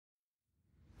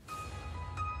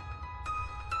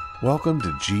Welcome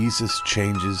to Jesus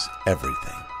Changes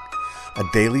Everything, a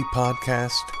daily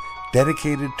podcast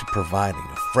dedicated to providing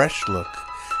a fresh look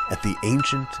at the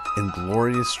ancient and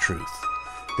glorious truth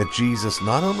that Jesus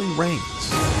not only reigns,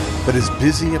 but is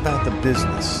busy about the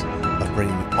business of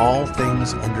bringing all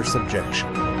things under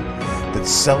subjection, that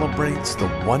celebrates the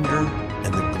wonder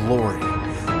and the glory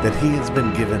that he has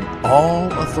been given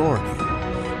all authority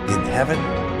in heaven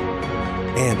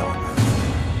and on earth.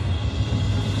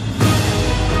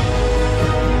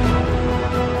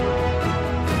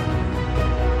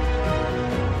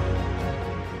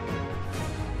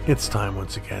 It's time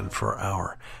once again for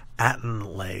our Atin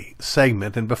lay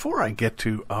segment. And before I get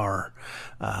to our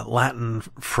Latin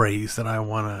phrase that I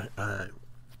want to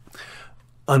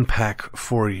unpack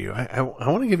for you, I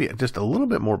want to give you just a little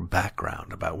bit more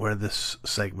background about where this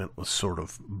segment was sort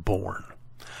of born.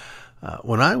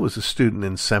 When I was a student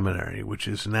in seminary, which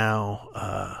is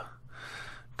now,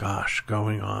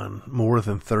 going on more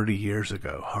than 30 years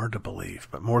ago, hard to believe,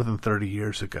 but more than 30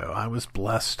 years ago, I was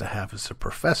blessed to have as a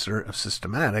professor of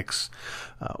systematics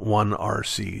one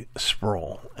R.C.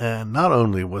 Sproul. And not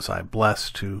only was I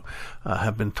blessed to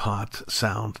have been taught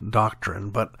sound doctrine,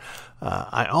 but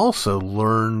I also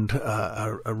learned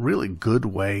a really good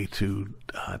way to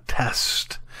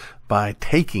test by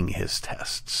taking his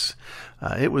tests.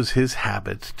 It was his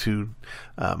habit to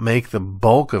make the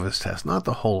bulk of his test, not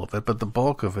the whole of it, but the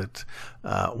bulk of it,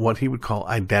 what he would call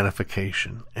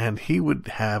identification. And he would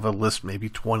have a list, maybe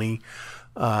 20,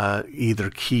 either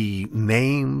key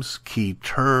names, key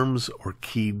terms, or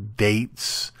key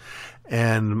dates.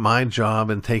 And my job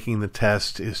in taking the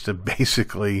test is to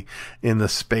basically, in the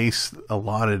space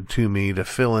allotted to me, to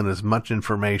fill in as much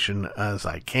information as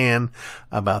I can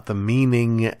about the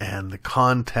meaning and the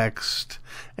context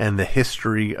and the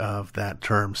history of that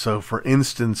term. So, for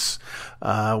instance,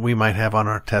 we might have on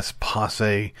our test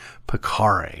posse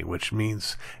peccare, which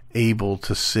means able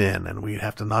to sin, and we'd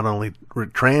have to not only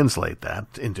translate that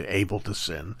into able to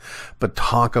sin, but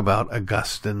talk about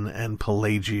Augustine and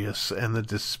Pelagius and the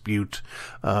dispute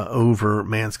over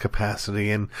man's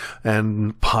capacity,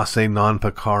 and posse non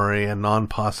peccare and non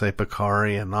posse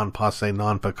peccare and non posse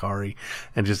non peccare,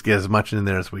 and just get as much in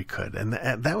there as we could. And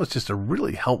that was just a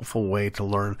really helpful way to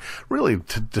learn, really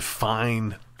to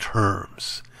define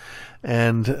terms.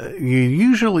 And you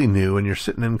usually knew when you're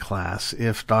sitting in class,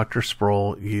 if Dr.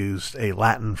 Sproul used a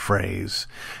Latin phrase,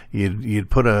 you'd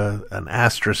put an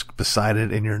asterisk beside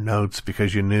it in your notes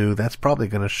because you knew that's probably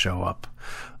going to show up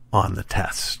on the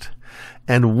test.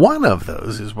 And one of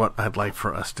those is what I'd like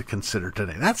for us to consider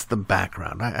today. That's the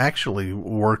background. I actually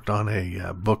worked on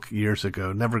a book years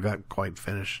ago, never got quite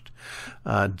finished,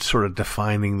 sort of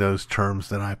defining those terms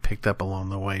that I picked up along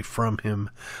the way from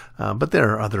him. But there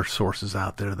are other sources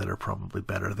out there that are probably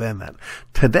better than that.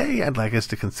 Today, I'd like us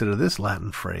to consider this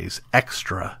Latin phrase,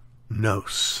 extra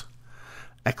nos.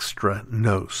 Extra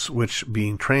nos, which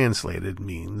being translated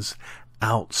means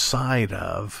outside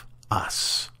of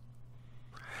us.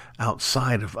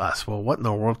 Outside of us. Well, what in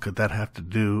the world could that have to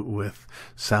do with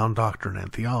sound doctrine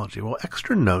and theology? Well,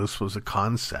 extra nos was a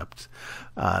concept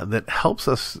that helps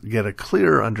us get a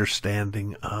clearer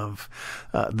understanding of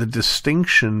the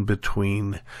distinction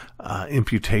between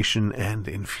imputation and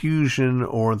infusion,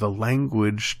 or the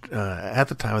language at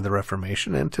the time of the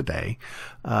Reformation and today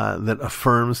that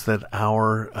affirms that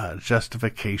our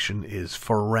justification is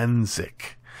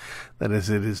forensic. That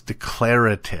is, it is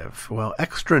declarative. Well,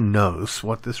 extra nos,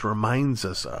 what this reminds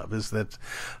us of is that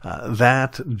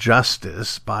that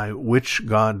justice by which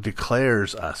God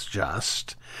declares us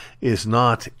just is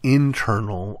not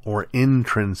internal or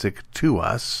intrinsic to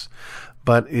us,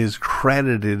 but is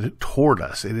credited toward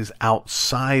us. It is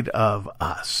outside of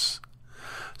us.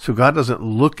 So God doesn't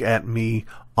look at me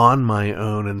on my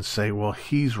own and say, well,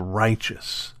 he's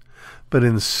righteous. But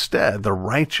instead, the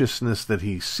righteousness that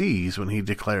he sees when he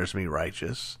declares me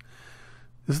righteous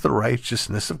is the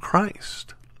righteousness of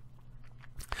Christ.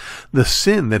 The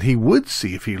sin that he would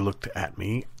see if he looked at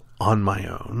me on my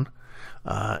own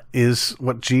is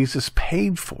what Jesus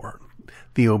paid for.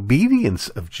 The obedience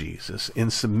of Jesus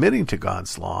in submitting to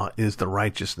God's law is the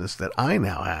righteousness that I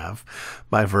now have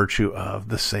by virtue of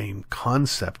the same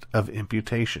concept of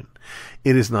imputation.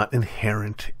 It is not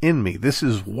inherent in me. This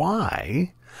is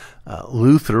why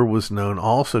Luther was known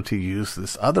also to use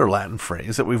this other Latin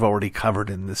phrase that we've already covered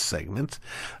in this segment,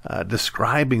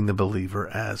 describing the believer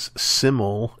as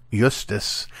simul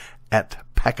justus et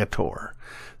peccator.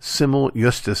 Simul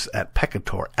justus et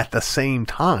peccator, at the same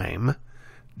time,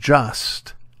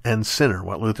 just and sinner.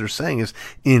 What Luther's saying is,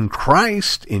 in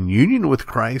Christ, in union with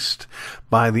Christ,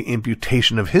 by the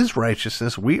imputation of his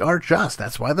righteousness, we are just.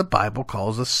 That's why the Bible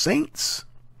calls us saints.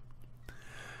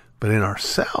 But in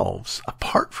ourselves,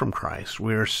 apart from Christ,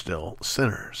 we are still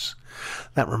sinners.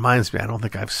 That reminds me, I don't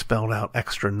think I've spelled out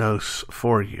extra nos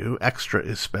for you. Extra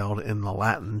is spelled in the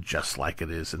Latin just like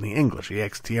it is in the English,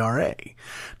 E-X-T-R-A.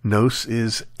 Nos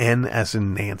is N as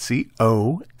in Nancy,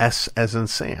 O, S as in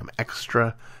Sam.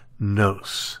 Extra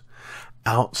nos.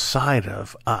 Outside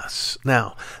of us.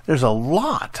 Now, there's a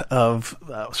lot of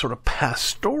sort of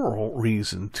pastoral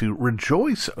reason to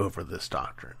rejoice over this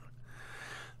doctrine.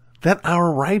 That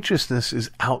our righteousness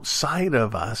is outside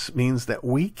of us means that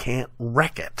we can't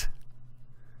wreck it.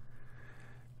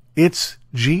 It's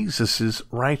Jesus'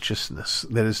 righteousness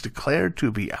that is declared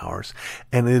to be ours,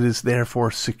 and it is therefore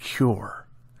secure.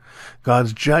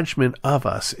 God's judgment of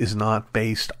us is not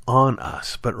based on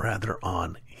us, but rather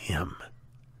on Him.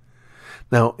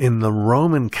 Now, in the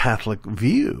Roman Catholic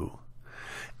view,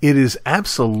 it is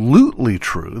absolutely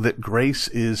true that grace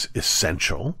is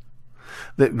essential,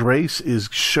 that grace is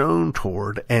shown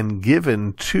toward and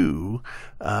given to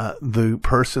the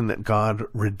person that God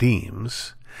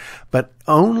redeems, but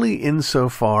only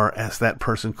insofar as that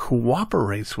person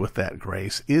cooperates with that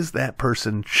grace is that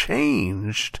person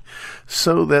changed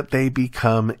so that they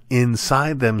become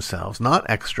inside themselves, not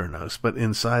externos, but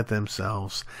inside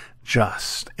themselves,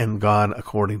 just. And God,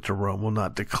 according to Rome, will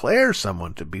not declare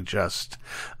someone to be just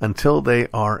until they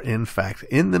are in fact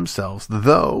in themselves,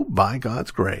 though by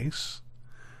God's grace,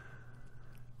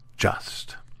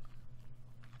 just.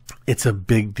 It's a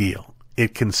big deal.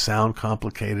 It can sound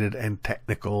complicated and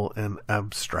technical and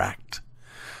abstract,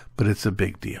 but it's a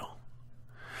big deal.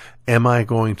 Am I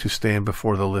going to stand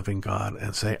before the living God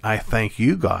and say, I thank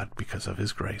you, God, because of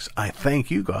His grace. I thank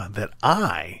you, God, that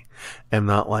I am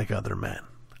not like other men.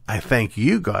 I thank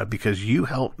you, God, because you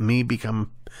helped me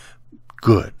become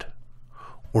good.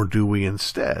 Or do we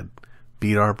instead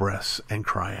beat our breasts and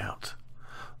cry out,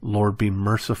 Lord, be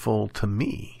merciful to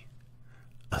me,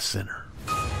 a sinner?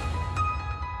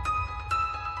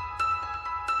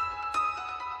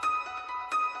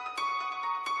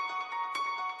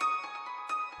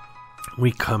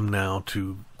 We come now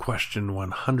to question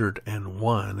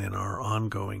 101 in our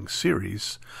ongoing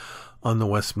series on the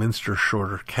Westminster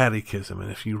Shorter Catechism. And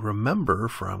if you remember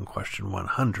from question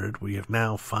 100, we have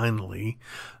now finally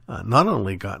not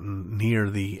only gotten near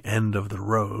the end of the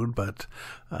road, but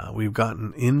we've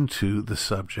gotten into the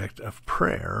subject of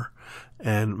prayer,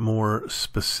 and more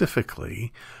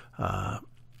specifically to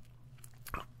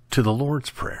the Lord's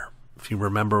Prayer. If you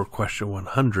remember question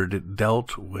 100, it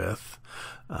dealt with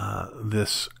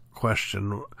this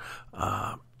question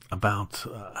about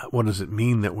what does it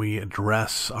mean that we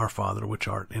address our Father which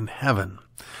art in heaven.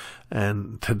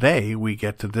 And today we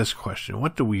get to this question.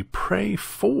 What do we pray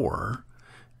for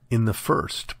in the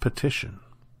first petition?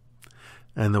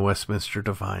 And the Westminster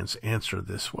Divines answer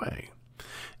this way.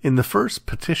 In the first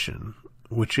petition,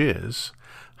 which is,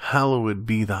 Hallowed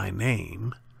be thy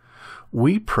name,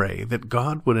 we pray that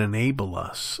God would enable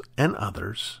us and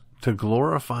others to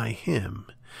glorify Him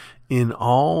in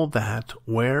all that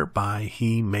whereby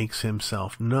He makes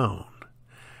Himself known,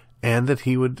 and that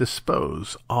He would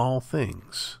dispose all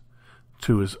things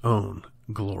to His own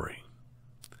glory.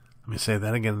 Let me say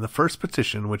that again. In the first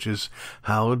petition, which is,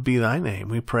 Hallowed be thy name,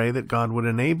 we pray that God would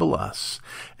enable us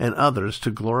and others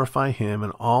to glorify Him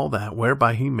in all that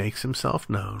whereby He makes Himself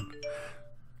known,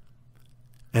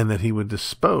 and that He would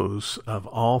dispose of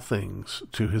all things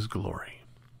to His glory.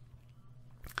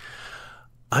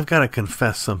 I've got to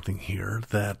confess something here,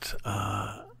 that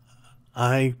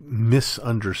I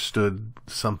misunderstood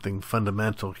something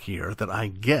fundamental here that I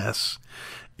guess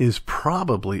is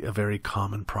probably a very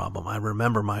common problem. I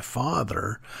remember my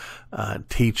father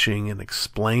teaching and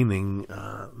explaining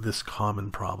this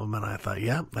common problem, and I thought,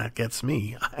 yeah, that gets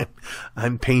me.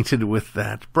 I'm painted with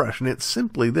that brush. And it's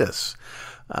simply this.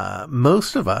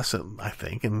 Most of us, I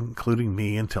think, including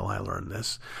me until I learned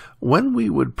this, when we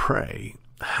would pray,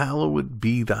 Hallowed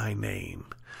be thy name,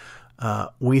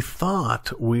 we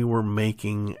thought we were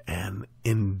making an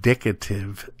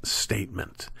indicative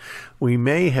statement. We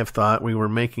may have thought we were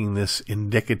making this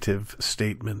indicative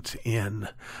statement in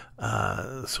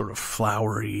sort of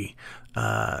flowery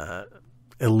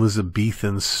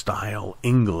Elizabethan style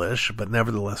English, but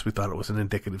nevertheless we thought it was an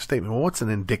indicative statement. Well, what's an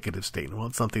indicative statement? Well,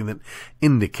 it's something that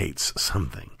indicates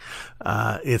something.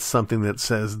 It's something that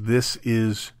says this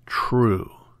is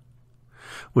true,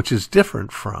 which is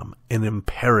different from an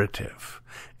imperative.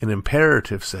 An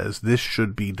imperative says this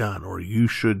should be done, or you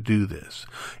should do this.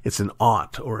 It's an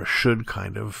ought or a should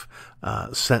kind of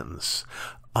sentence.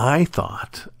 I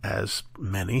thought, as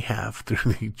many have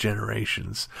through the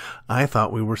generations, I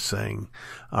thought we were saying,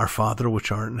 Our Father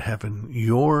which art in heaven,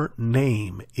 your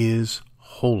name is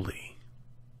holy.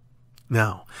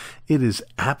 Now, it is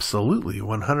absolutely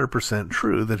 100%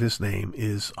 true that his name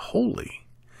is holy.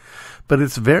 But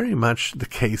it's very much the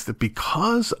case that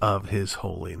because of his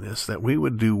holiness, that we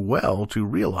would do well to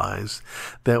realize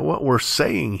that what we're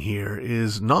saying here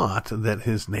is not that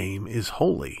his name is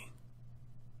holy,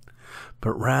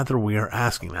 but rather we are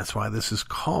asking. That's why this is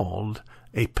called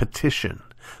a petition,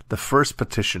 the first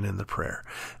petition in the prayer.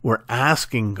 We're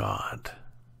asking God,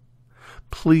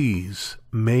 please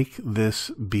make this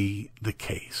be the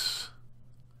case.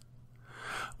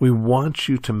 We want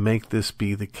you to make this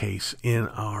be the case in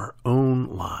our own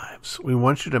lives. We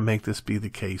want you to make this be the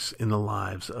case in the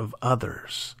lives of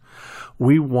others.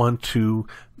 We want to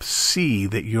see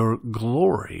that your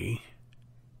glory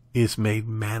is made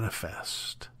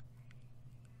manifest.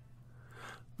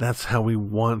 That's how we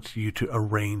want you to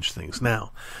arrange things.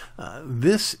 Now,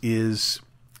 this is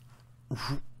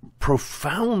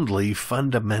profoundly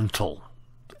fundamental.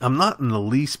 I'm not in the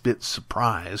least bit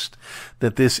surprised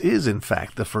that this is, in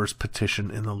fact, the first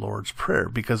petition in the Lord's Prayer,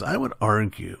 because I would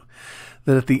argue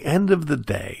that at the end of the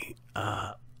day,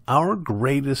 our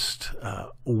greatest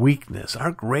weakness,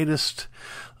 our greatest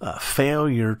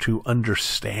failure to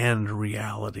understand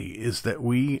reality is that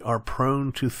we are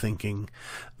prone to thinking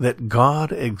that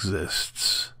God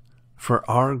exists for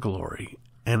our glory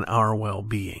and our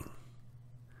well-being,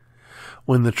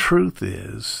 when the truth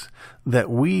is that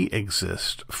we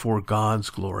exist for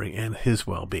God's glory and his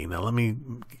well-being. Now, let me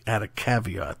add a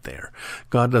caveat there.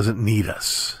 God doesn't need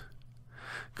us.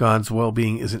 God's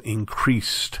well-being isn't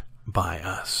increased by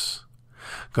us.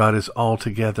 God is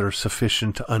altogether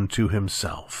sufficient unto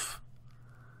himself.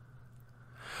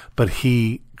 But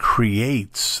he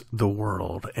creates the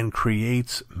world and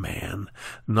creates man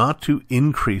not to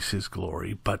increase his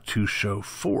glory, but to show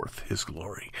forth his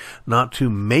glory, not to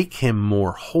make him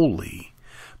more holy,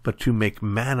 but to make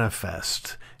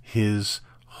manifest his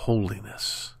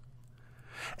holiness.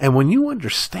 And when you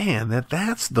understand that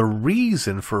that's the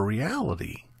reason for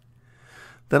reality,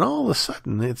 then all of a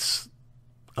sudden it's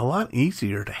a lot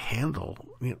easier to handle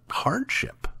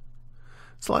hardship.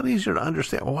 It's a lot easier to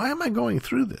understand, well, why am I going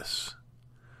through this?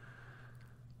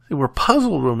 See, we're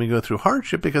puzzled when we go through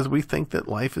hardship because we think that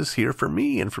life is here for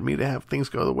me and for me to have things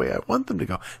go the way I want them to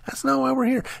go. That's not why we're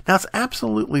here. Now, it's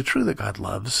absolutely true that God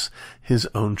loves his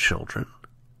own children,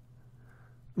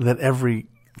 that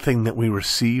everything that we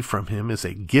receive from him is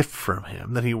a gift from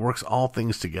him, that he works all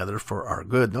things together for our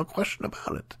good. No question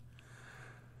about it.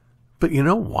 But you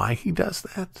know why he does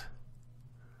that?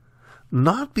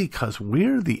 Not because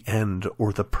we're the end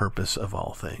or the purpose of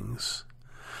all things,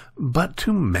 but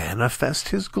to manifest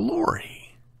his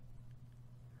glory.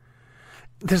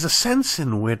 There's a sense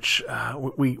in which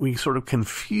we sort of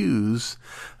confuse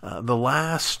the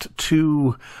last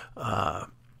two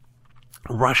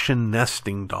Russian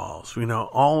nesting dolls.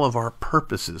 All of our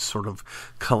purposes sort of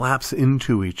collapse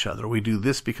into each other. We do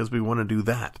this because we want to do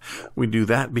that. We do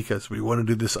that because we want to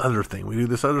do this other thing. We do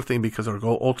this other thing because our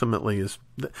goal ultimately is...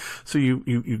 So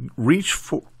you reach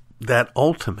for that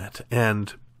ultimate,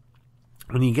 and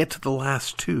when you get to the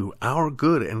last two, our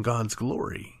good and God's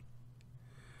glory,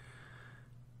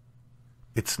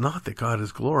 it's not that God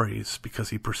is glorious because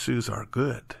he pursues our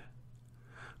good,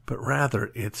 but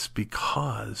rather it's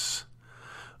because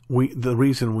the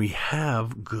reason we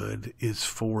have good is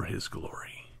for his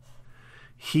glory.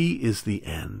 He is the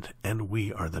end, and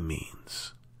we are the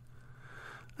means.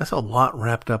 That's a lot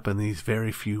wrapped up in these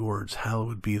very few words,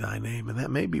 hallowed be thy name. And that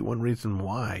may be one reason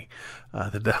why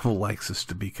the devil likes us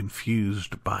to be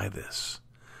confused by this.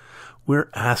 We're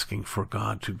asking for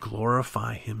God to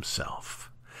glorify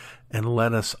himself, and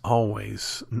let us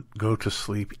always go to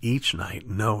sleep each night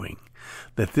knowing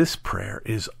that this prayer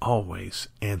is always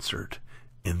answered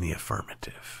in the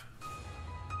affirmative.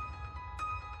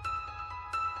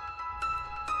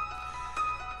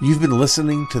 You've been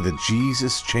listening to the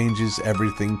Jesus Changes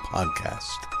Everything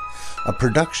podcast, a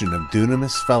production of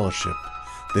Dunamis Fellowship,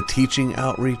 the teaching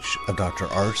outreach of Dr.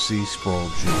 R.C. Sproul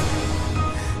Jr.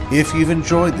 If you've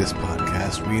enjoyed this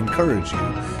podcast, we encourage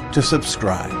you to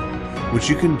subscribe, which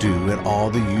you can do at all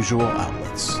the usual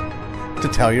outlets, to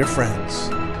tell your friends,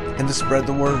 and to spread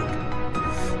the word.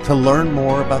 To learn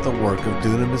more about the work of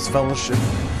Dunamis Fellowship,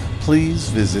 please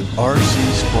visit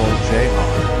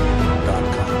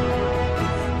rcsproulJR.com.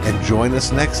 And join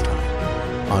us next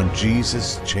time on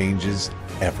Jesus Changes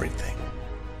Everything.